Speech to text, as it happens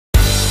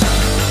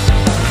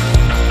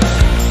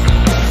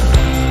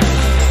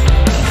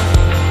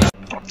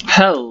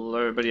Hello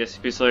everybody,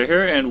 SCP Slayer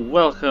here, and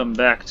welcome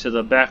back to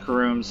the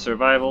Backrooms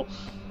Survival.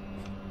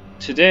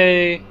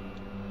 Today,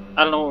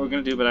 I don't know what we're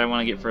going to do, but I want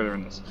to get further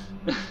in this.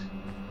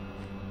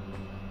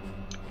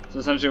 So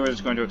essentially we're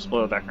just going to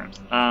explore the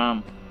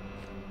backrooms.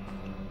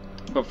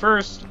 But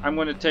first, I'm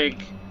going to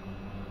take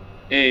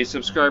a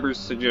subscriber's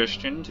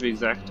suggestion, to be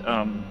exact,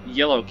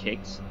 Yellow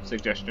Cake's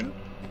suggestion,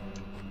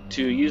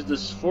 to use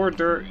this 4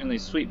 dirt and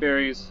these sweet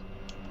berries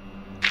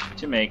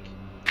to make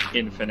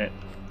infinite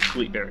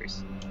sweet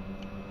berries.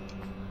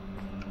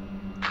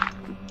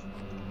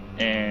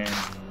 And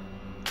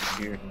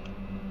here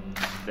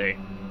they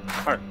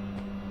are.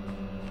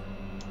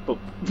 Oh,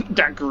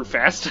 that grew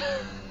fast.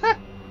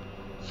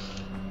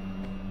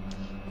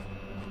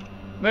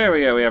 There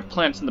we go, we have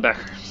plants in the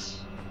backrooms.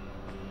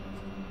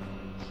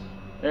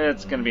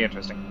 It's gonna be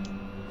interesting.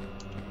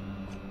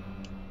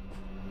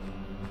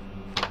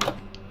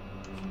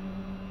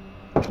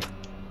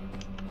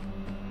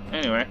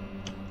 Anyway.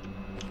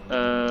 You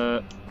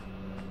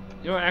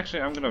know what,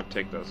 actually I'm gonna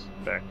take those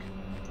back.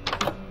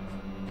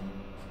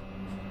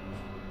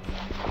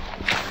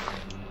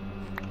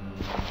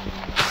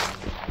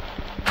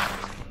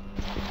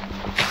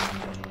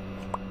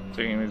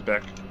 Taking these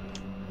back.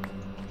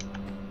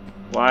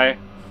 Why?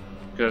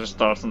 Because I just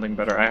thought of something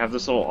better. I have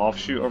this little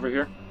offshoot over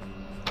here.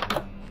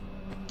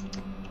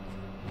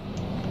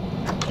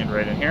 And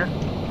right in here.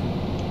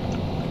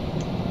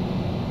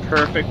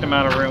 Perfect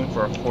amount of room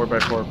for a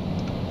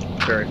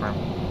 4x4 berry farm.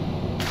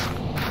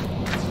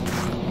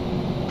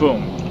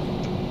 Boom.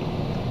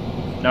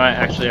 Now I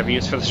actually have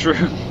use for this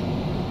room.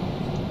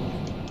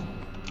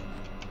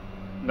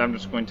 And I'm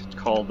just going to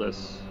call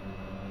this...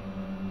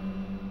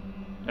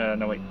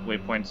 no wait,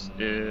 waypoints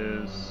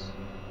is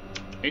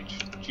H,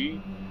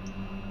 G,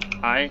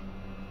 I,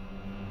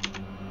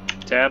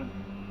 tab.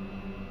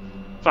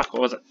 Fuck,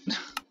 what was it?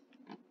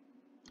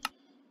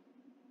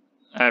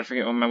 I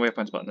forget what my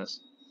waypoints button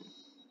is.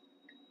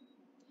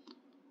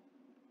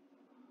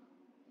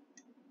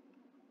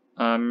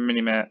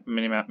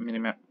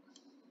 Minimap.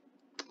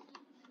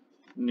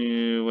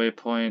 New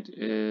waypoint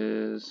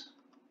is...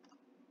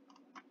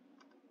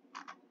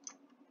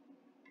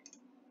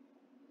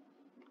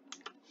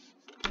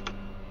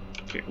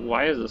 Okay,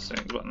 why is this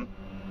settings button?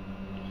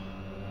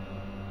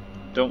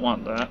 Don't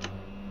want that.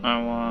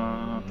 I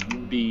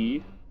want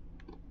B.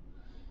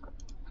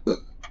 We're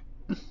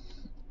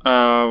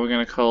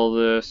gonna call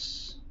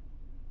this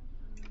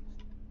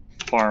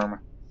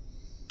farm.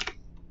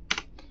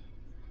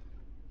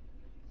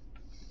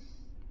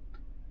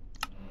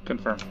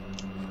 Confirm.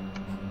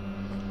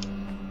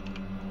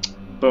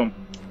 Boom.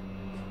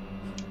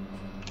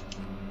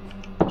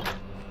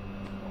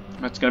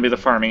 That's gonna be the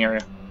farming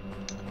area.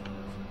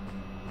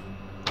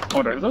 I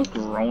wonder, have those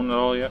grown at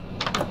all yet?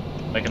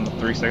 Like in the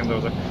 3 seconds I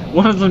was there?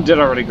 One of them did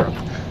already grow.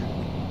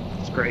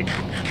 It's great.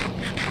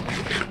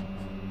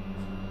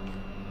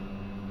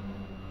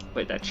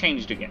 Wait, that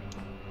changed again.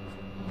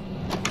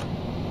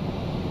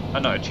 Oh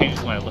no, it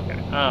changes when I look at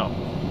it. Oh.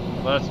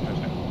 Well, that's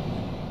interesting.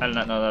 I did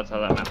not know that's how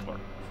that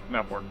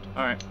map worked.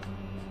 Alright.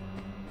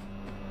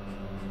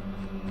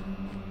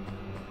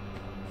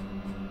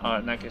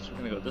 In that case, we're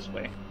gonna go this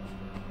way.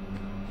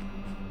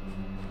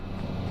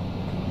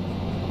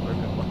 We're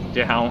gonna walk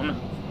down.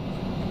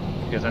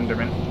 Because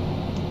Enderman.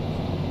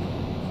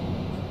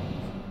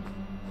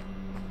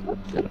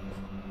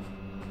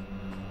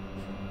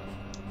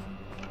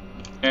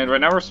 And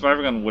right now we're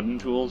surviving on wooden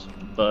tools,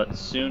 but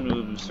soon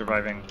we'll be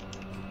surviving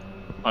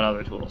on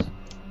other tools.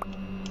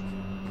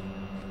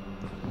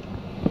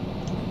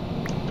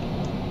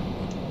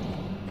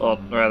 Well,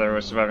 rather,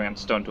 we're surviving on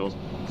stone tools.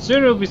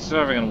 Soon we'll be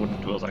surviving on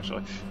wooden tools,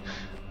 actually.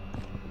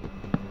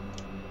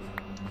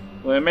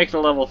 When we make it to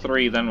level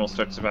 3, then we'll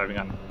start surviving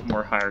on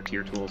more higher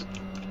tier tools.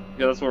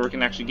 Yeah, that's where we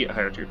can actually get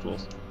higher tier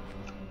tools.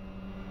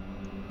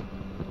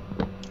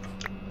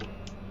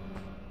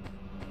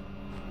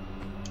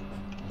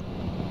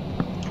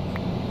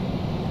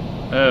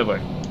 Oh boy.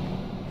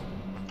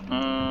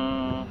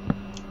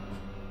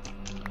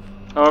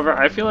 However,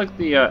 I feel like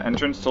the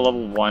entrance to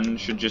level 1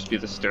 should just be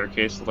the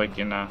staircase, like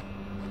in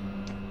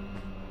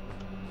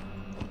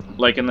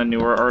the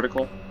newer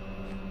article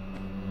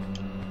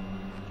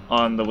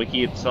on the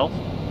wiki itself.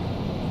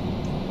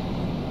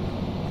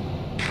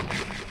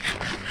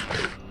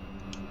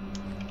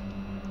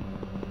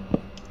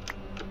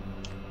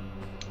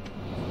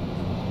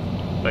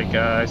 Like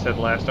I said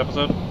last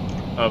episode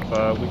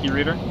of Wiki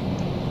Reader.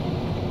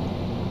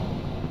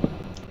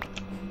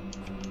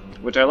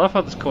 Which I love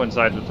how this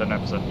coincides with an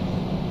episode.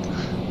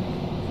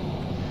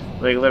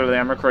 Like literally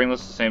I'm recording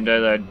this the same day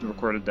that I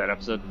recorded that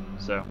episode,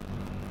 so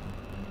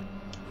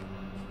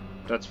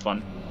that's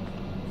fun.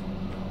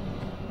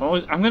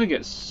 I'm gonna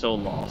get so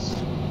lost.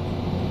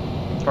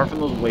 Apart from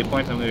those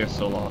waypoints, I'm gonna get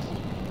so lost.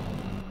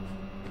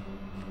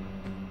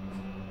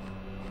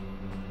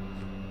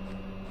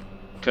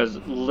 Because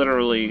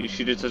literally,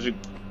 she did such a...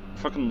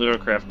 Fucking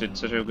Littlecraft did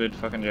such a good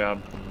fucking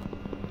job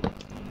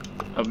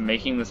of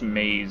making this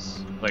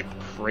maze. Like,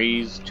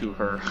 praise to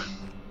her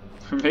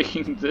for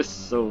making this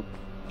so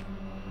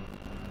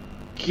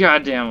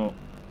goddamn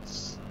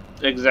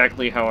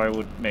exactly how I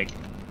would make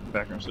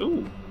backrooms.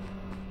 Ooh.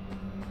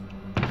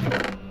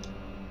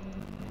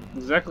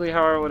 Exactly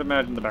how I would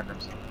imagine the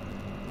backrooms.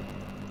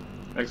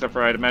 Except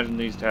for I'd imagine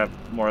these to have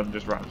more than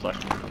just rotten flesh.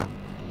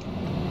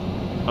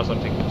 Also,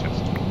 I'm taking the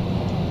chest.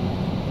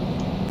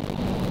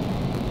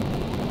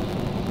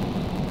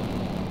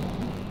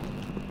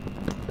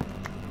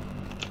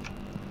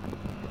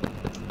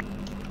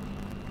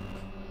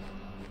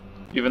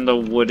 Even though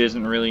wood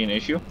isn't really an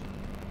issue.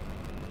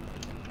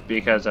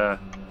 Because,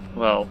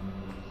 well,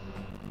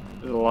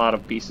 there's a lot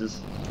of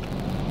pieces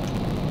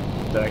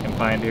that I can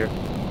find here.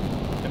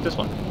 And this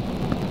one.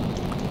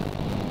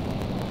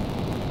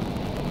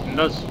 And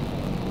those.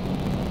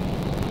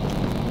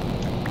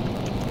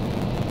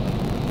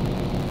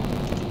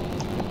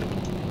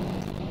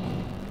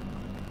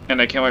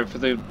 And I can't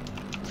wait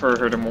for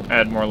her to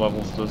add more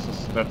levels to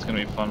this. That's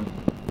gonna be fun.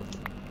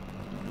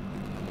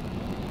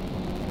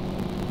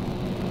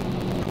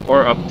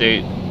 Or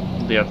update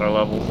the other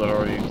levels that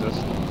already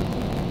exist.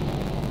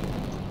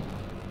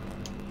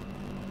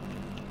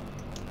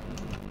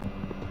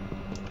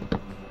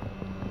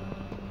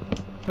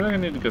 I feel like I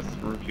need to go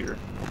through here.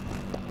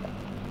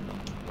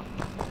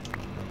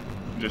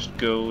 Just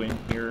go in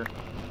here.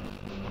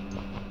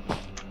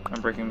 I'm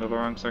breaking the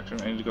wrong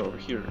section. I need to go over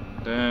here.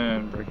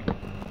 Then break it.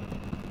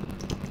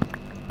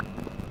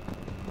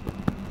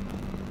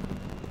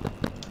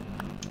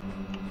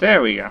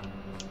 There we go.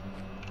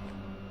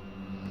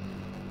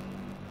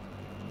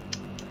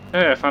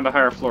 Hey, I found a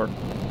higher floor.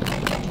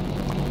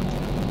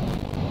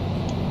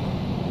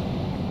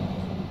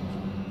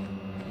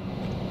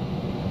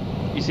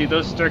 You see,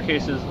 those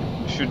staircases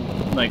should,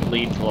 like,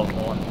 lead to level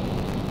 1.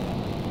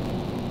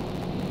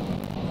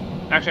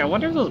 Actually, I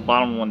wonder if those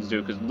bottom ones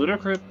do, because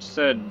Ludacris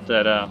said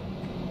that,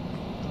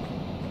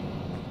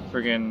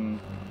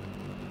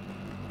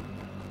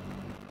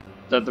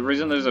 that the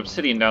reason there's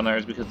obsidian down there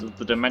is because of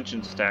the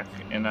dimension stack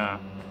in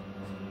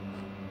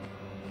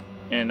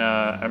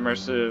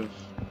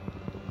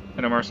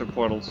immersive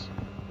portals.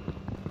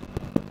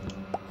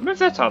 I wonder if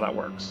that's how that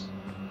works.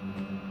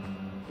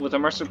 With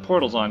immersive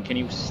portals on, can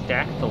you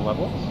stack the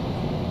levels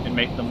and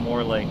make them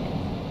more like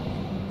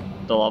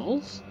the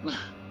levels?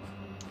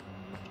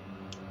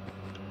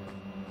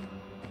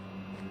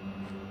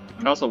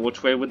 And also,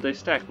 which way would they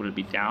stack? Would it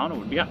be down or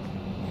would it be up?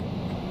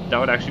 That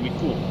would actually be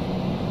cool.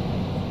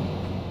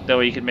 That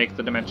way you could make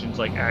the dimensions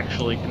like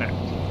actually connect.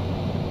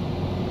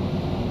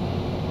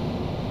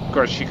 Of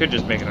course, you could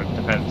just make it a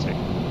dependency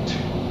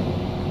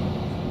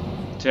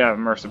to have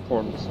immersive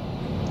portals.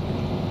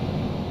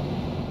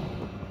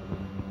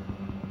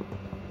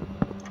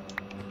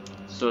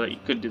 So that you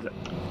could do that.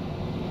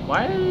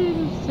 Why does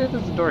it say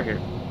there's a door here?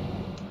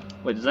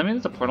 Wait, does that mean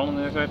there's a portal on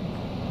the other side?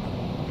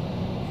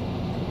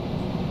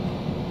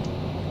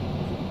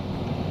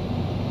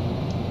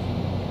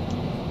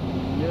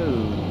 No.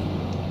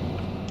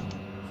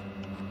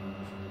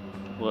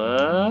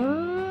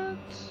 What?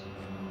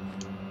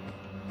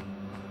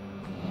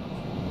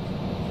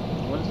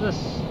 What is this?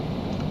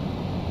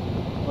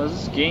 What is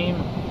this game?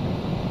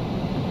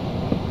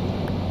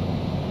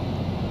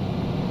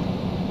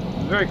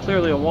 It's very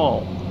clearly a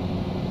wall.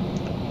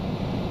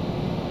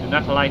 Do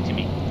not lie to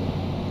me.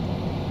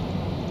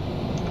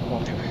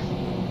 Wallpaper.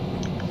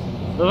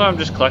 Look, I'm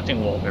just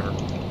collecting wallpaper.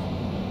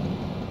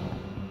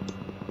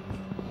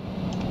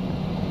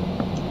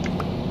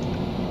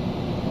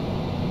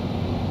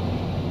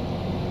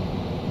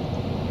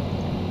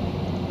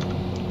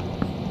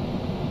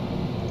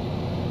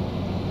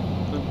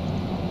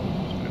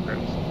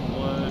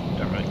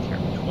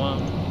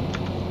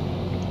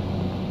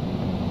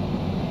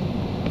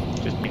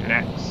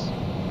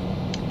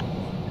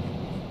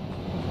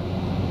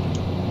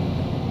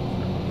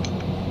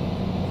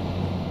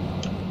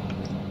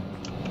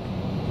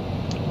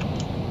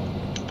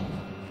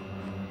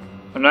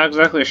 I'm not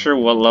exactly sure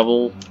what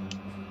level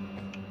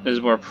is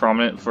more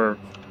prominent for...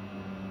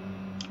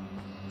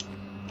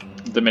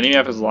 The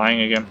minimap is lying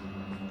again.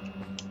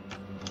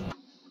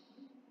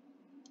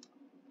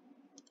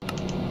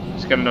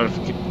 Just got a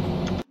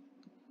notification.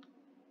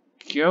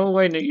 Go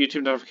away,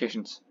 YouTube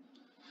notifications.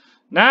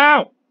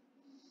 Now!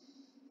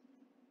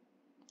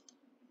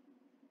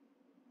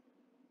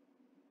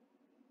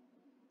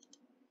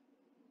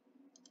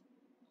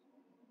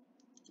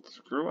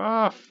 Screw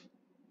off.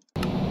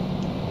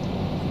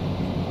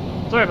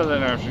 Sorry about that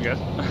interruption, guys.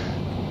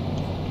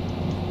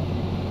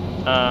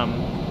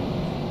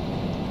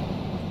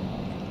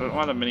 But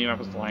one of the minimap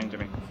was lying to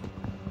me.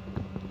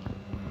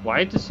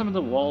 Why do some of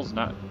the walls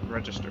not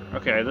register?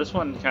 Okay, this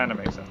one kind of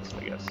makes sense,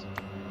 I guess.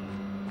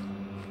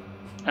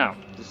 Oh,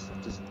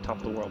 this top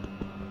of the world.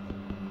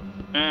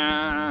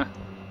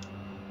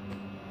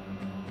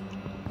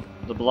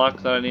 The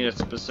block that I need a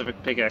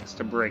specific pickaxe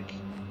to break.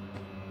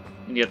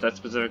 And yet that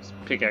specific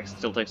pickaxe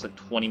still takes like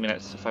 20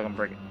 minutes to fucking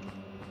break it.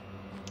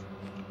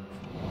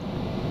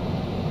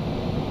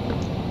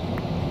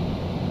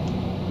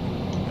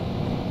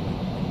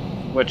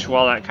 Which,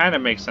 while that kind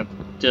of makes sense,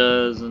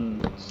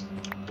 doesn't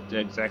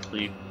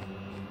exactly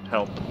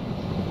help.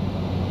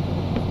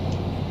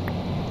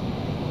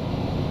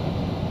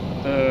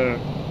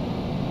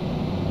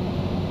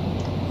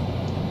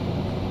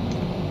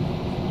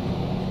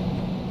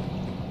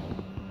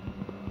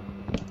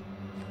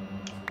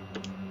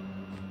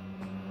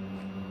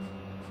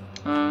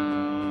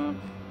 Uh,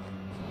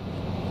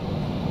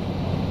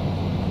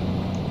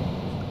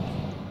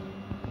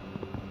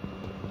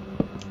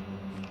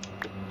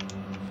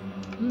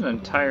 There's an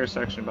entire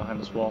section behind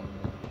this wall.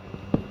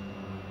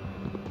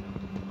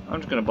 I'm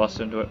just gonna bust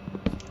into it.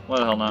 Why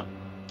the hell not?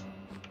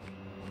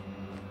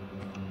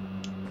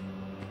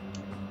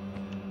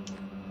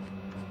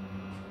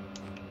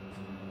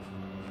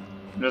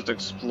 I'm just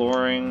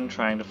exploring,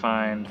 trying to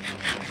find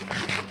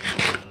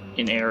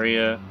an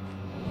area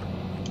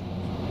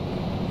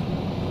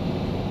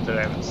that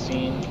I haven't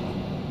seen.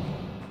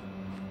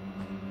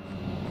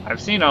 I've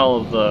seen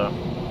all the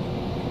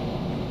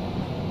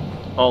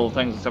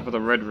things except for the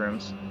red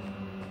rooms.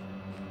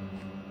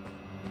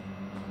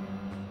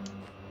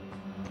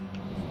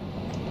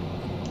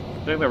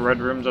 I think the red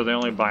rooms are the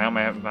only biome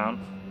I haven't found.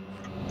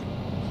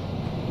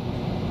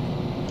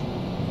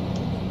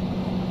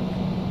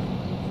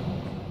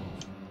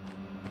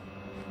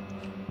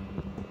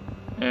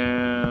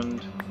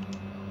 And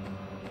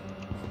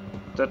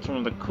that's one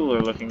of the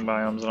cooler looking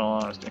biomes in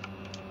all honesty.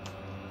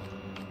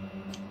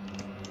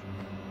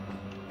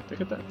 Did I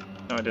get that?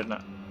 No, I did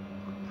not.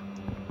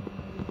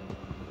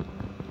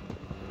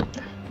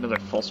 Another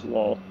false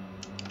wall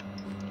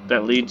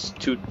that leads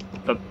to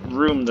a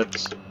room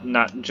that's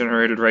not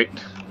generated right.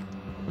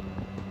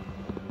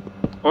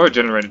 Or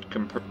generated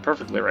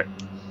perfectly right.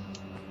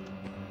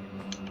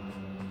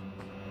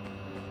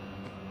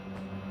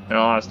 In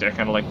all honesty, I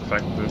kind of like the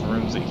fact that there's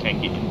rooms that you can't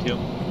get into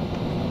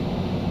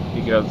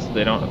because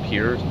they don't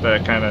appear.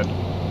 That kind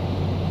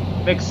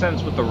of makes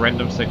sense with the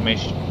random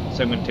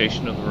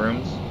segmentation of the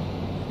rooms.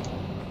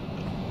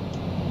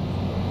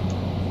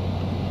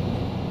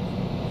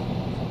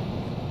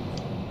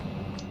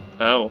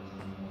 Oh.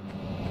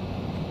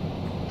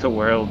 The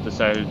world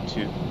decided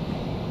to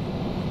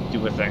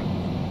do a thing.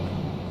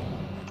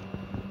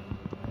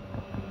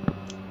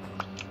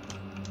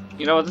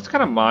 You know, with this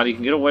kind of mod, you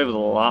can get away with a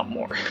lot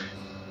more.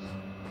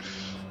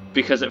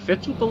 Because it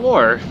fits with the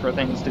lore for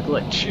things to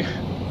glitch.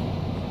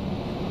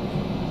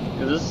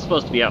 Because this is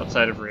supposed to be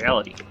outside of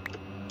reality.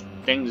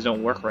 Things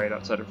don't work right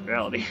outside of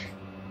reality.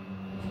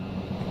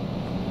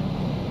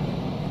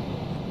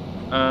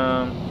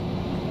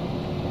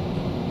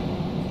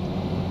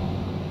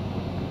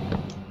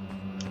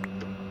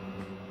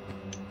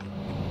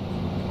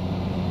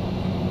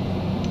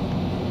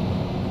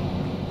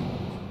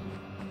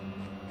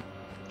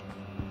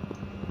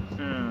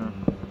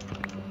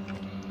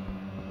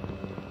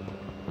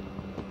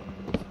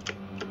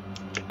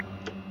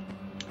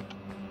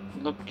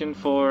 Looking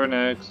for an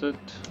exit.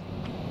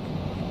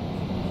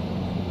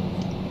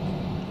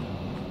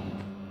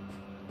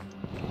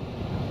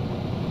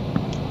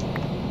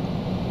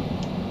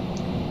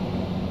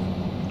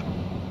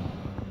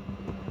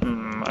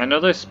 I know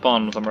they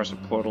spawn with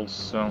immersive portals,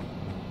 so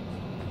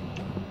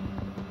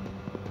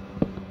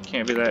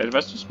can't be that. It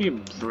must just be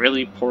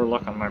really poor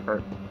luck on my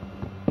part.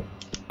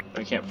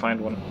 I can't find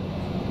one.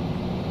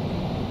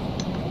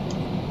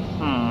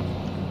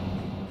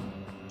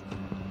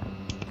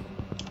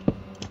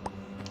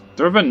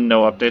 There have been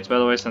no updates, by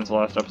the way, since the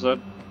last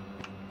episode.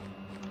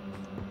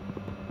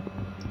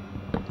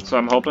 So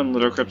I'm hoping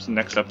Ludocrypt's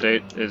next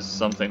update is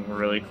something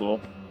really cool.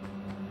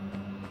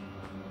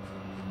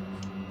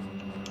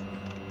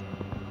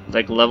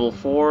 Like level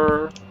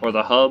 4 or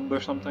the hub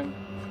or something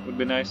would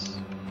be nice.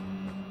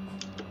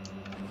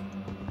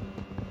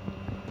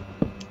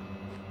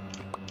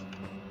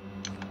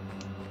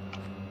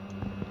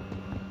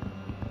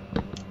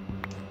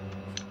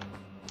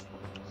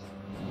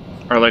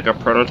 Or like a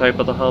prototype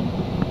of the hub.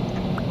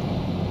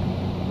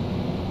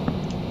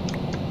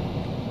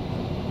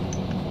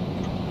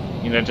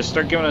 You know, just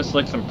start giving us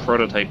like some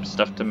prototype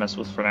stuff to mess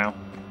with for now.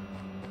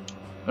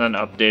 And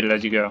then update it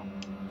as you go.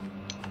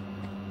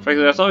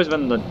 Frankly, that's always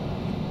been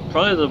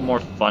probably the more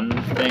fun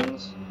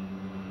things.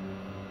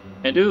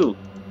 And ooh,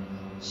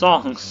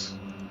 songs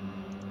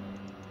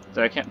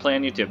that I can't play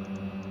on YouTube.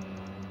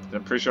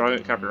 I'm pretty sure I'll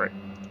get copyright.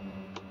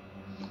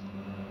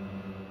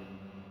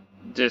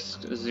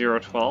 Disc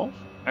 012?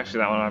 Actually,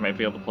 that one I might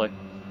be able to play.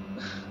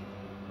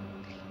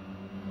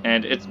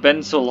 And It's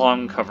Been So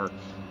Long cover.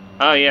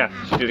 Oh yeah,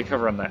 she did a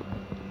cover on that.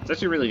 It's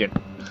actually really good.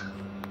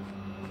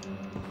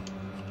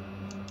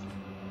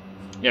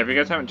 Yeah, if you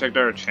guys haven't checked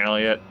out our channel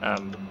yet,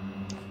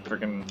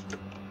 freaking,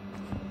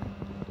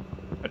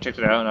 I checked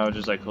it out and I was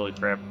just like, holy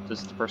crap,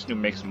 this is the person who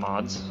makes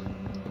mods.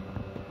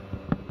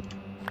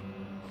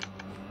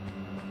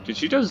 Cause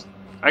she does,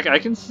 I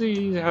can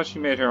see how she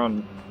made her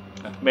own,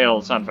 made all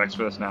the sound effects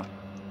for this now.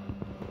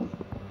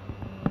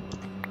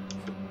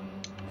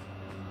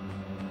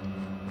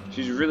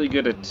 She's really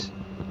good at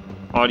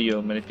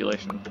audio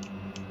manipulation.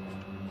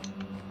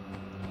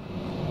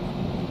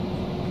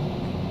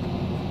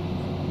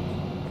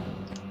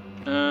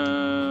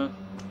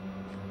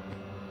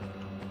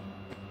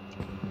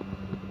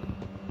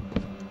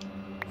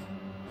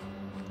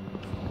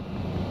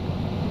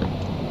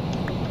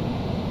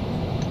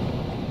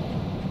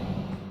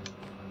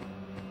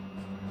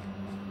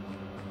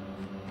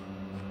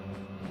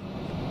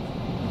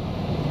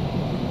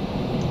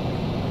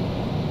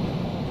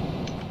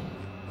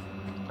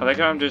 I like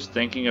how I'm just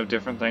thinking of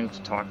different things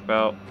to talk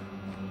about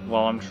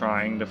while I'm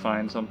trying to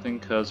find something,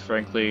 because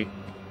frankly,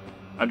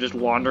 I'm just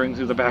wandering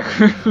through the back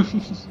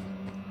rooms.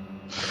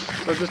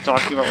 So I'm just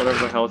talking about whatever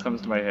the hell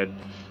comes to my head.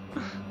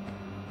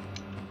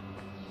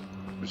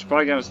 Which is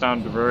probably going to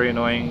sound very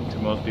annoying to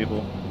most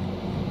people.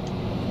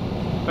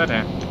 But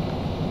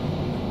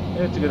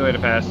it's a good way to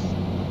pass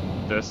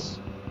this.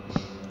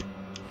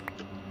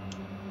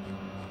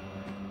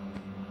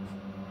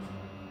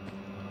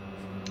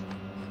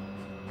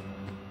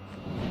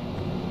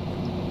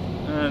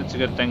 And it's a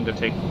good thing to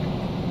take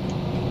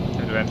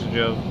advantage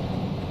of.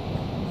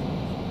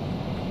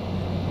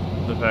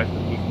 The fact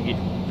that you can get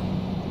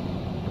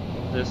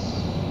this.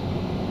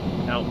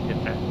 No,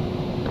 get that.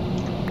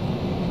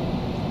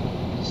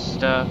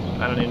 Stuff.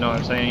 I don't even know what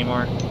I'm saying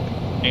anymore.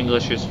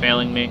 English is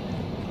failing me.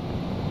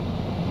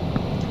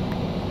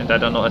 And I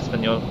don't know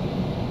Espanol.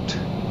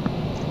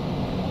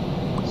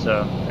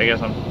 So, I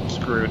guess I'm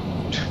screwed.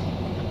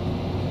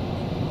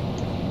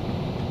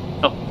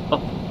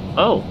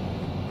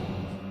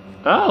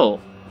 Oh!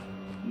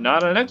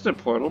 Not an exit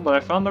portal, but I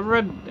found the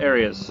red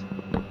areas.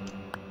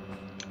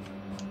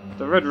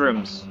 The red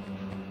rooms.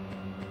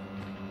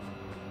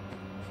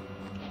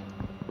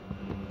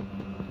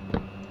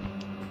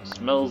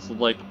 Smells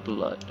like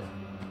blood.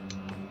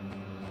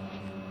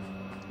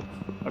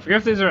 I forget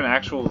if these are an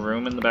actual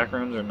room in the back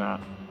rooms or not.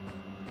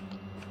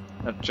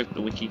 I have to check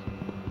the wiki.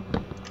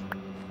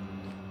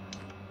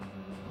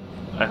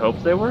 I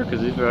hope they were,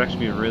 because these would actually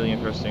be a really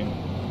interesting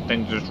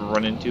thing to just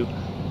run into.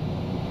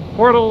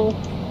 Portal!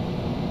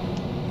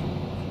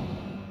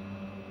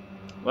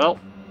 Well,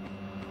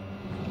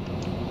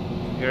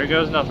 here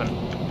goes nothing.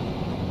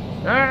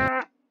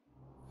 Ah!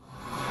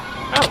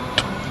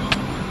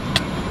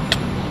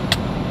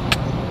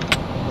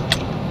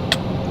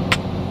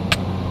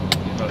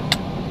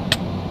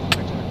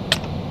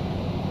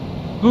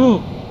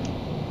 Oh!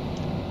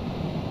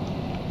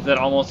 That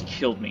almost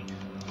killed me.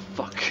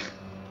 Fuck.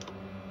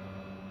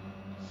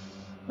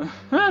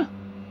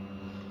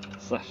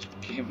 Slash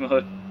game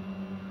mode.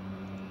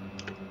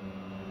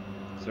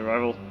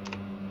 Survival.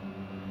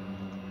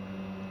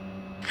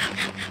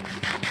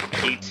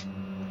 8.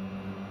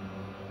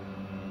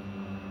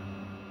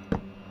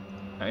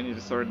 I need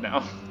a sword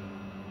now.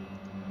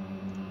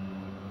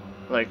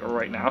 Like,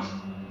 right now.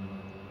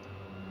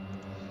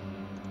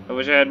 I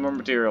wish I had more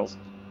materials,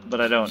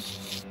 but I don't.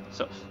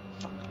 So,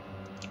 fuck.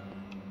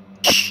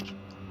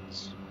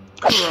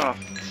 Screw off.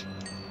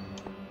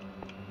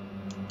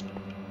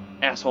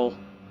 Asshole.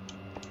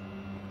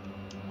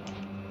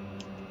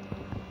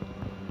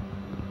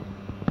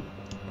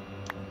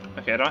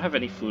 Okay, I don't have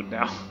any food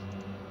now.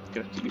 I'm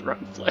gonna have to eat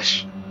rotten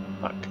flesh.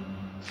 Fuck.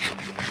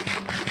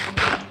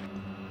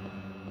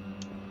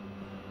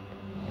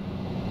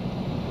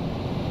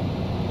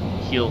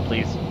 Heal,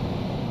 please.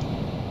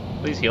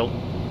 Please heal.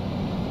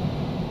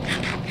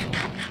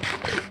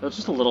 Oh,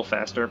 just a little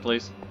faster,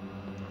 please.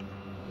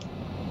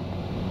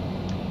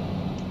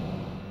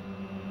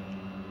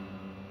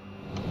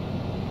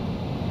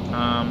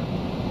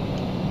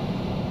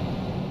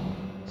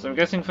 So I'm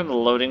guessing from the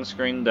loading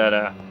screen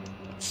that,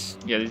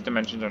 yeah, these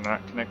dimensions are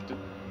not connected.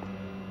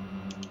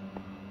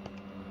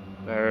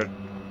 I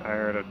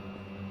heard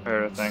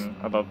a thing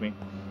above me.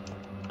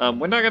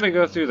 We're not gonna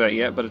go through that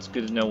yet, but it's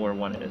good to know where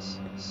one is,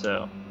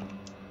 so.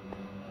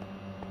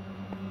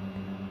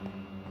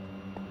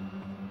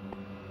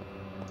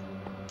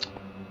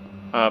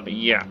 But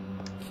yeah.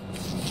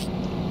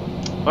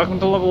 Welcome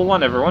to level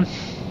 1, everyone.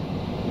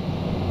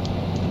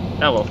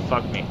 That will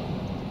fuck me.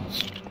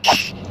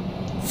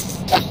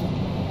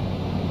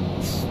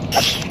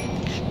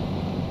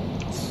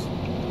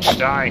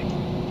 Die.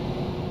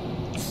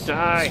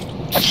 Die.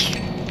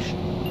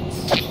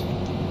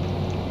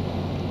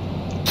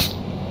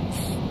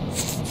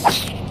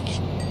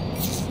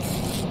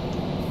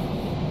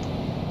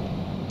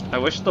 I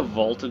wish the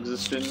vault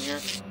existed in here.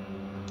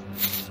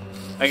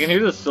 I can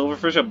hear the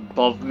silverfish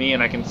above me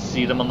and I can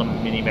see them on the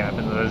minimap,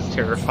 and that is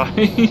terrifying.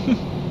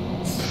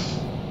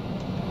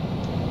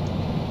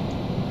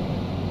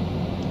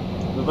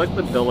 They're like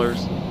the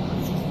Billers.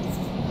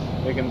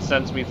 They can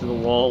sense me through the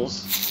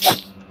walls.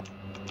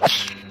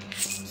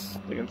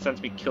 They can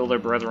sense me kill their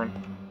brethren.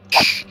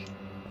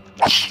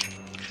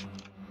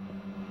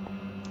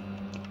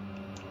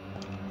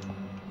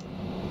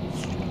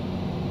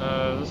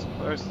 This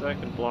place I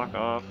can block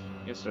off.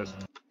 Yes, it is.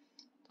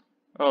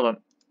 Hold on.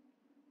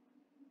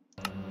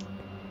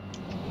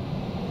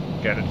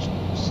 Gotta just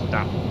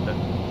stop the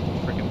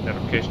freaking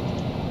notification.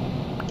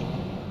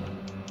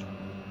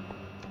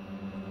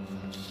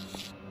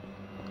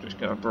 Just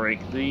gonna break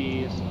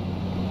these.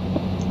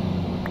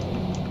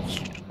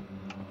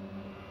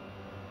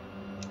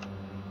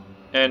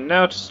 And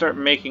now to start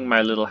making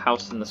my little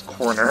house in this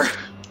corner.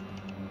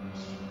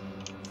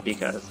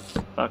 Because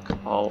fuck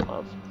all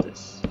of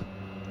this.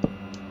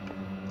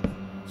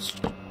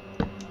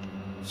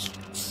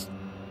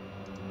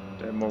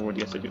 Do I have more wood?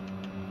 Yes, I do.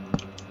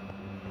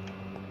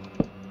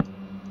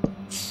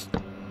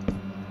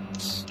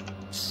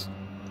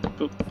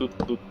 Boop, boop,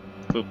 boop,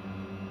 boop.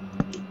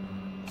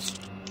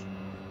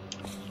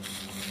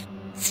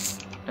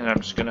 And I'm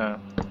just gonna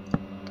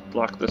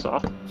block this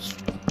off.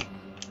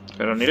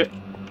 I don't need it.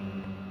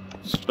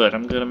 But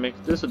I'm gonna make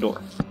this a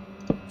door.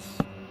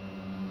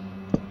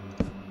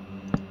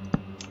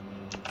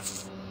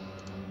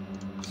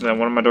 And then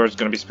one of my doors is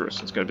gonna be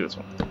spruce. It's gonna be this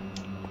one.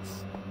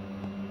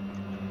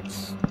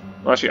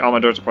 Well, actually, all my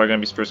doors are probably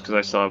gonna be spruce because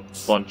I still have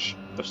a bunch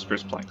of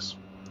spruce planks.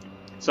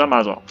 So I might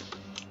as well.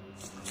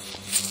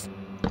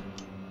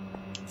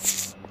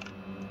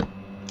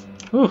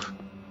 Whew.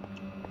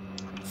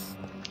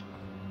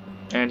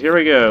 And here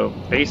we go.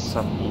 Base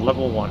on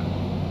level 1.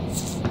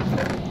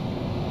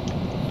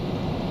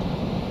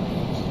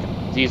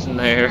 These in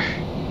there.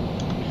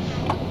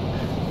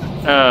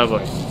 Oh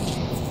boy.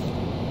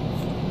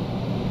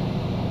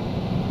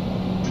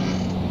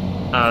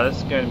 This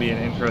is going to be an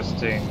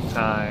interesting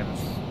time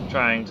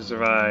trying to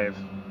survive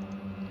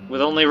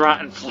with only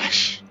rotten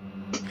flesh.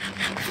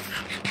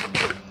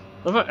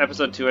 Love how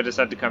episode 2 I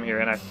decided to come here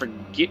and I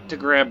forget to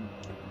grab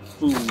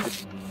food.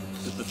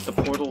 Because the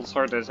portal's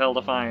hard as hell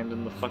to find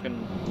in the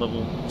fucking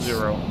level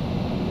 0.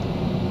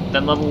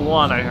 Then level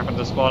 1 I happened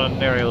to spawn in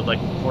an area with like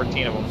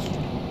 14 of them.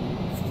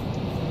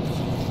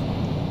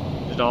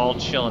 Just all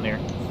chilling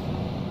here.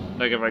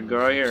 Like if I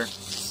go out here,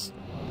 just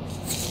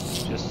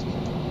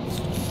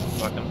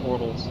fucking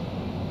portals.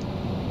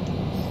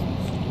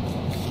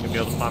 Gonna be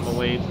able to find my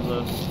way to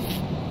the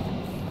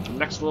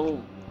next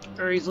level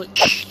very easily.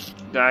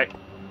 Die.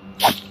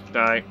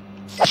 Die.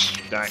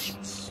 Die.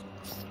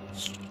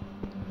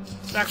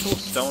 Is this actual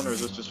stone or is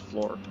this just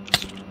floor?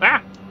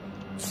 Ah!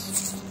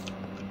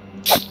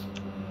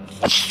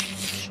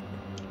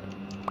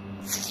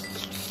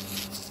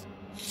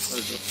 What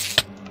is this?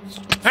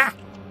 Ah!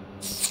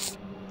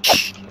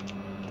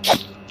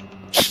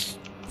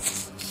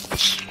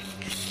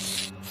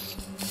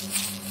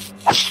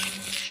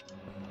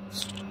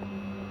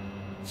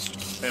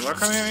 Any more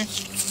coming at me?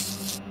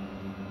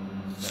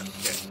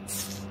 Okay.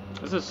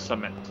 This is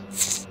cement.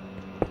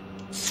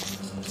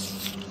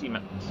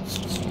 Cement.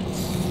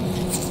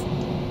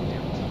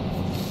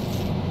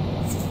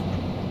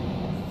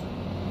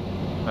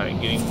 Alright,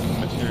 getting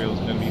materials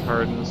is going to be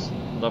hard in this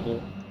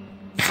level.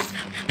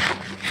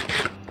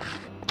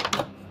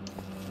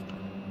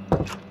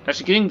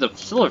 Actually, getting the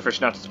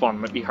silverfish not to spawn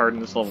might be hard in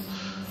this level.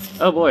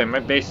 Oh boy, my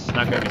base is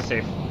not going to be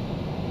safe.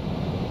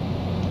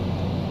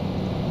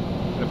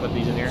 I'm going to put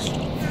these in here.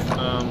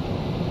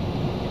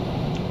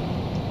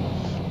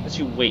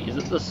 Actually, wait, is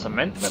it the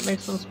cement that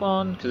makes them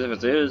spawn? Because if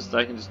it is,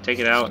 I can just take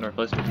it out and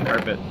replace it with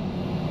carpet.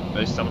 At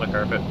least some of the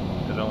carpet,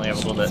 because I only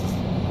have a little bit.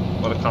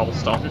 Or the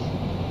cobblestone.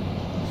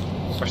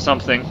 Or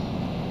something.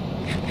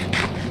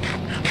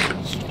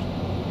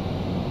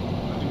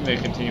 I'm going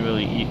to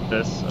continually eat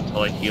this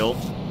until I heal.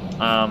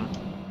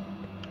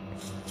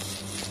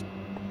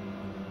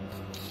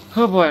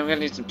 Oh boy, I'm going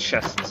to need some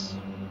chests.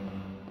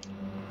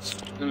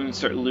 I'm going to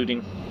start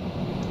looting.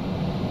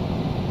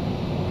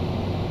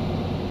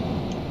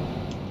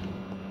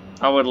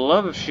 I would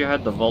love if she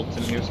had the vault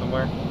in here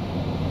somewhere.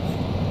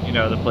 You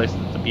know, the place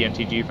that the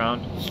BNTG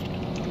found.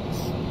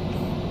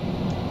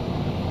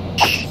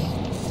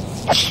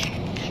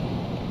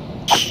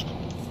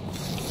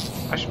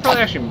 I should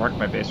probably actually mark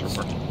my base real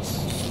quick.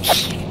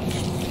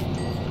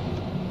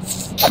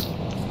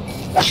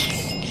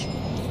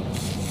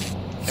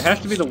 It has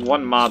to be the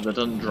one mob that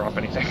doesn't drop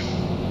anything.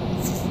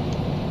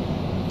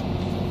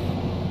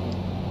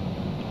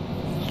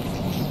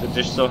 It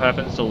just so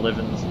happens to live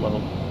in this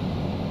level.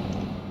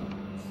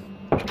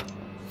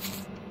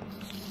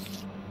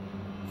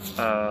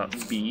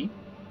 B.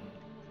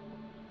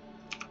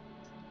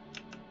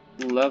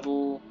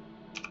 Level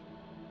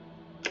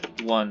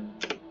 1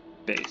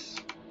 base.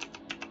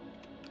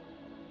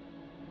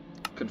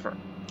 Confirm.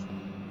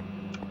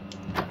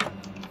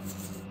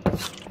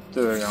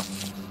 There we go.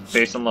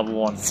 Base on level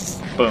 1.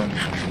 Boom.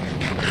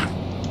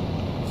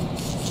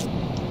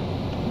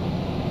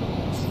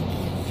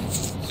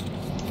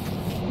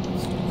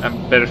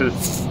 I'm better.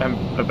 I'm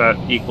about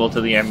equal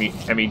to the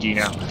MEG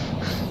now.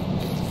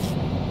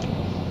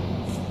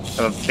 I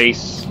have a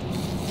base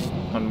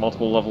on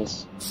multiple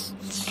levels.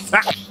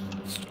 Ah!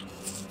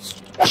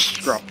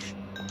 Drop.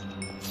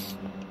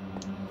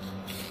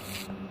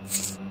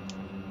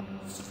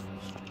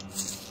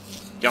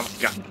 Jump,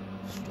 jump.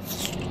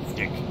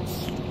 Dick.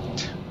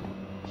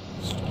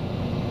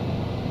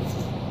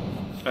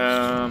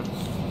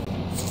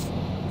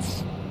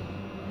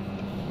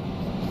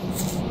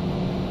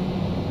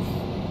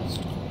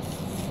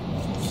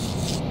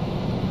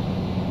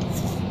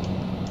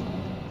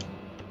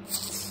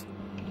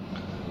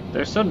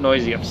 They're so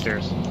noisy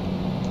upstairs.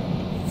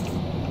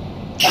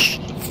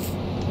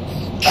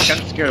 I'm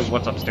kind of scared of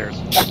what's upstairs.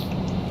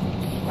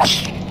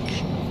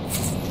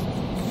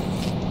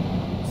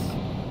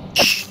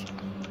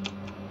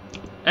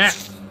 Ah!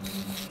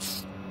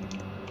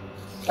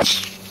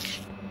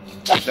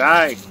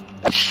 Die!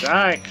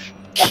 Die!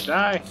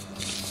 Die!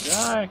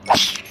 Die!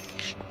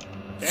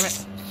 Damn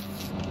it!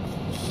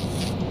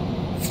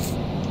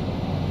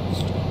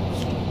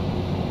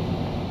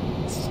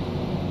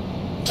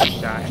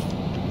 Die. Die.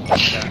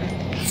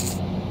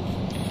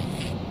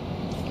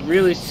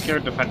 really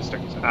scared to find the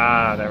staircase.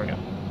 Ah, there we go.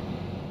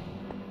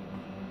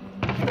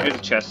 Here's a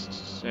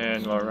chest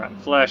and more rotten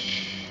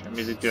flesh, a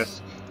music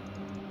disc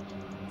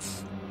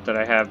that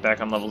I have back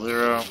on level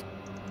 0,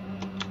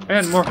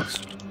 and more.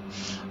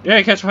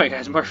 Yeah, catch my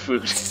guys, more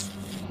food.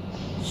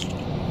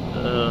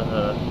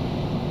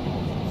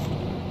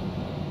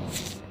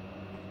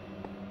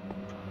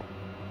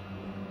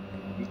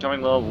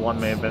 Becoming level 1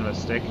 may have been a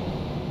mistake.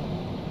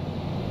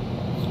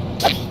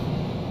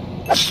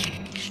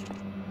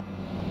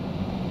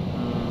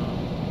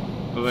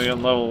 Because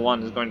level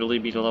 1 is going to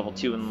lead me to level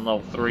 2 and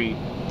level 3,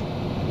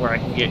 where I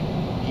can get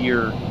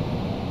gear,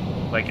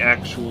 like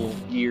actual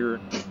gear,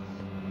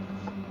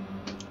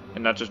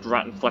 and not just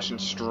rotten flesh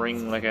and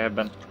string like I have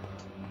been.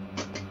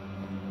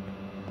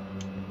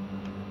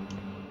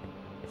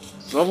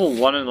 So level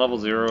 1 and level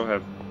 0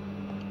 have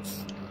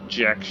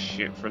jack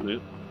shit for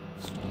loot.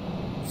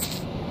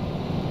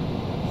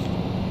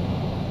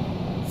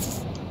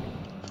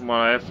 From what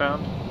I have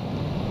found,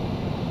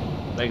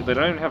 like, they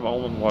don't even have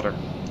almond water.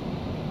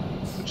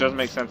 Which doesn't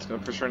make sense, because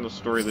I'm pretty sure in the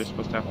story they're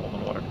supposed to have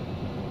almond water.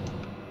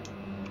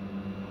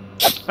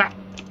 Ah!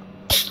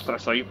 But I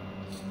saw you.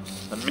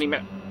 The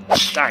mini-map.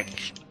 Die!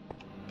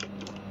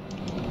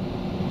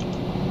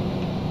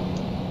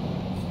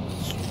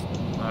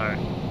 Alright.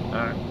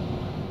 Alright.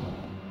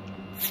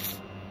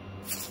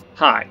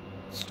 Hi.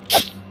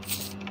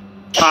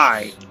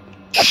 Hi.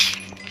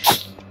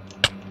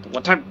 The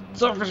one time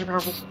silverfish are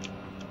powerful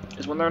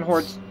is when they're in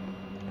hordes.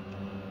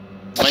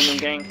 Blame them,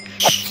 gang.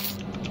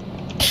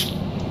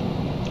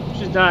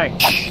 Just die.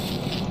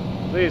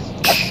 Please.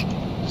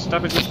 Just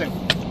stop existing.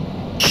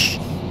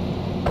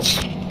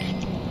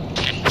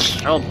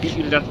 I'll beat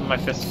you to death with my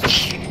fists.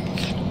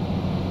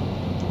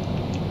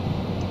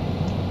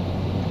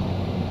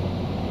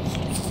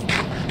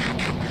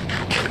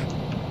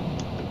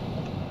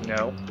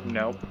 No,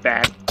 no,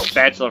 bad.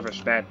 Bad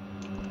silverfish, bad.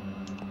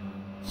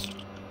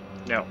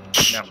 No,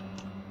 no.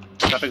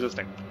 Stop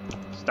existing.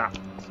 Stop,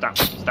 stop,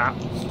 stop.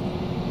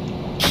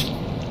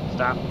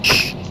 Stop,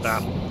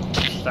 stop,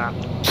 stop.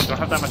 You don't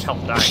have that much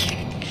health, die.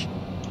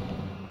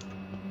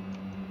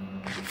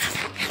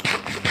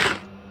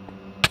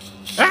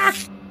 Ah!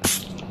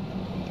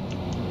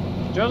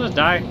 Joe, just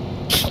die.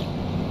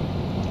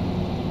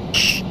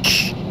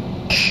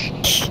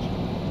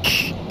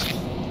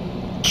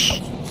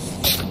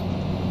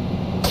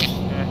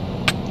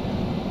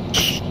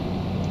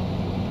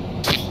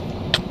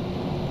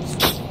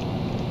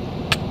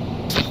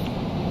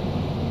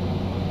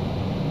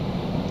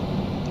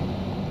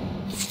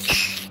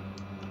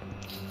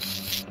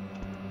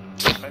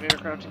 I need a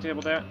crafting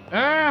table there.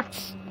 Ah!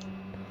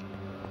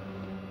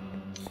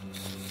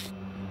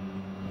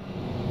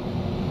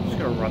 I'm just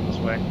gonna run this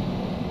way.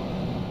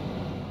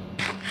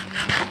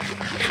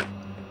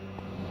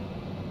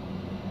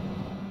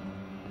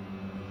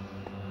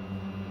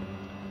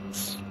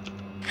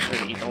 I'm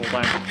gonna eat the whole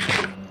time.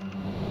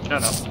 No,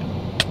 no.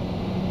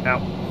 Ow.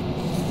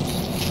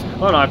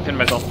 Oh no, I pinned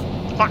myself.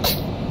 Fuck!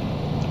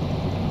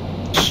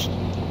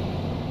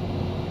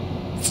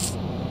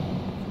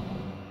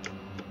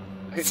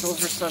 I hate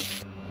silver sun.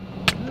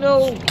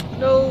 No!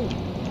 No!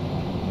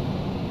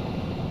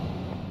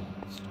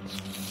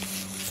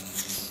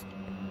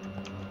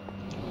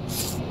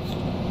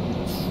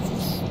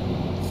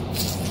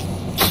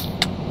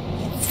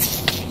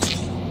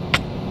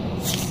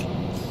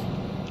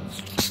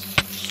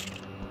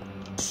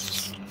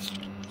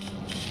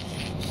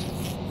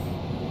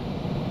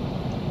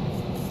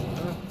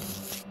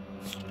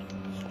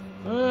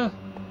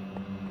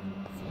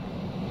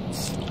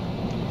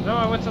 No,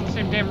 I went to the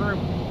same damn room.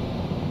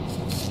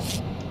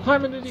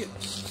 I'm an idiot.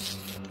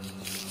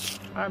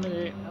 I'm an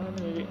idiot. I'm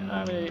an idiot.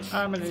 I'm an idiot.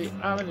 I'm an idiot.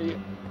 I'm an idiot.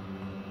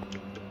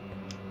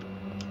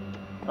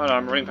 Oh no,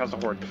 I'm running past the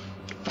horde.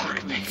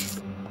 Fuck me.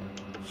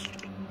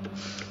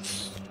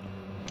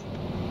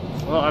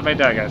 Well, I may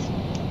die, guys.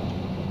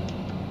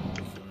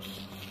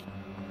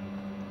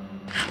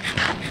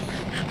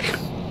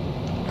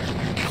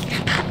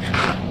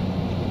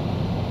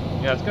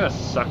 Yeah, it's gonna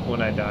suck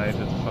when I die to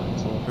the fucking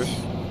silverfish.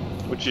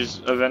 Which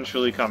is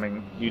eventually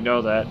coming. You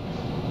know that.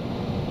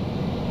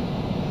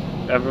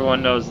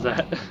 Everyone knows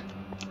that.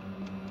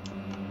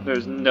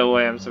 There's no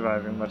way I'm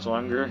surviving much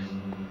longer.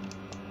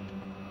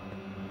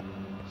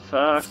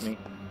 Fuck me.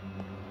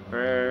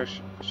 Where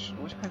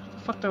what the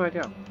fuck do I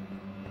go?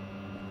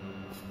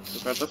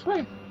 Is that this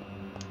way?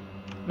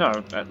 No,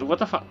 what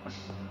the fuck?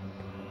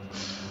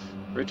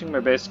 Reaching my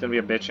base is gonna be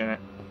a bitch in it.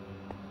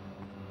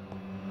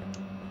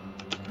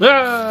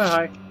 Ah,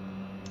 hi.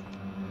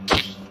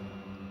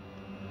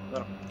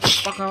 Oh,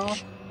 fuck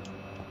off.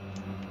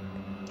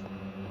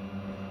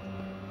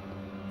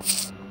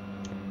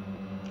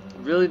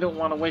 Really don't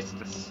want to waste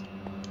this.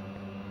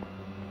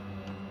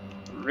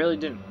 Really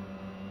didn't.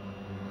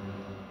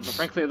 But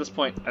frankly, at this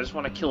point, I just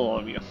want to kill all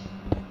of you.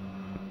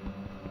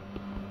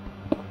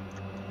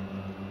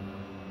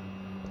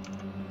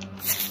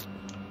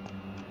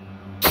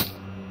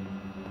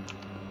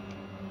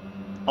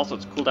 Also,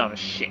 its cooldown is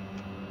shit.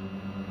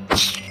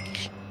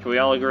 Can we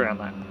all agree on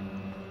that?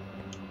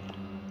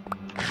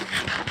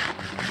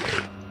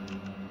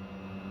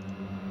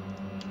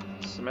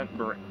 cement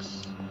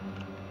bricks.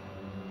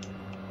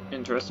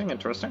 Interesting,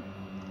 interesting.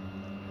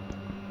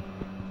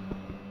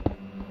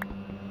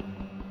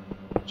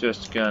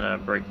 Just gonna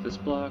break this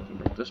block, and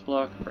break this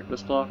block, and break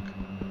this block.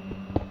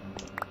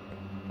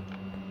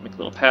 Make a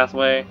little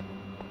pathway.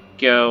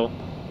 Go.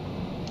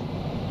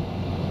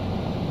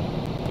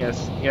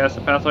 Yes, yes,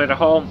 a pathway to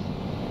home.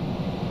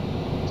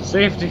 To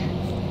safety.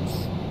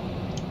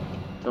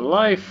 To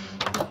life.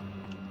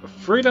 To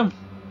freedom.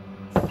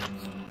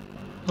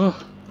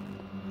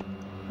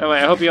 Anyway,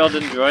 I hope you all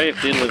did enjoy.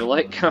 If you did, leave a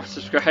like, comment,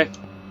 subscribe.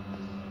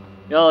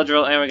 Y'all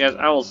drill. Anyway, guys,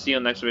 I will see you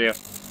in the next video.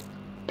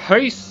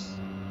 Peace!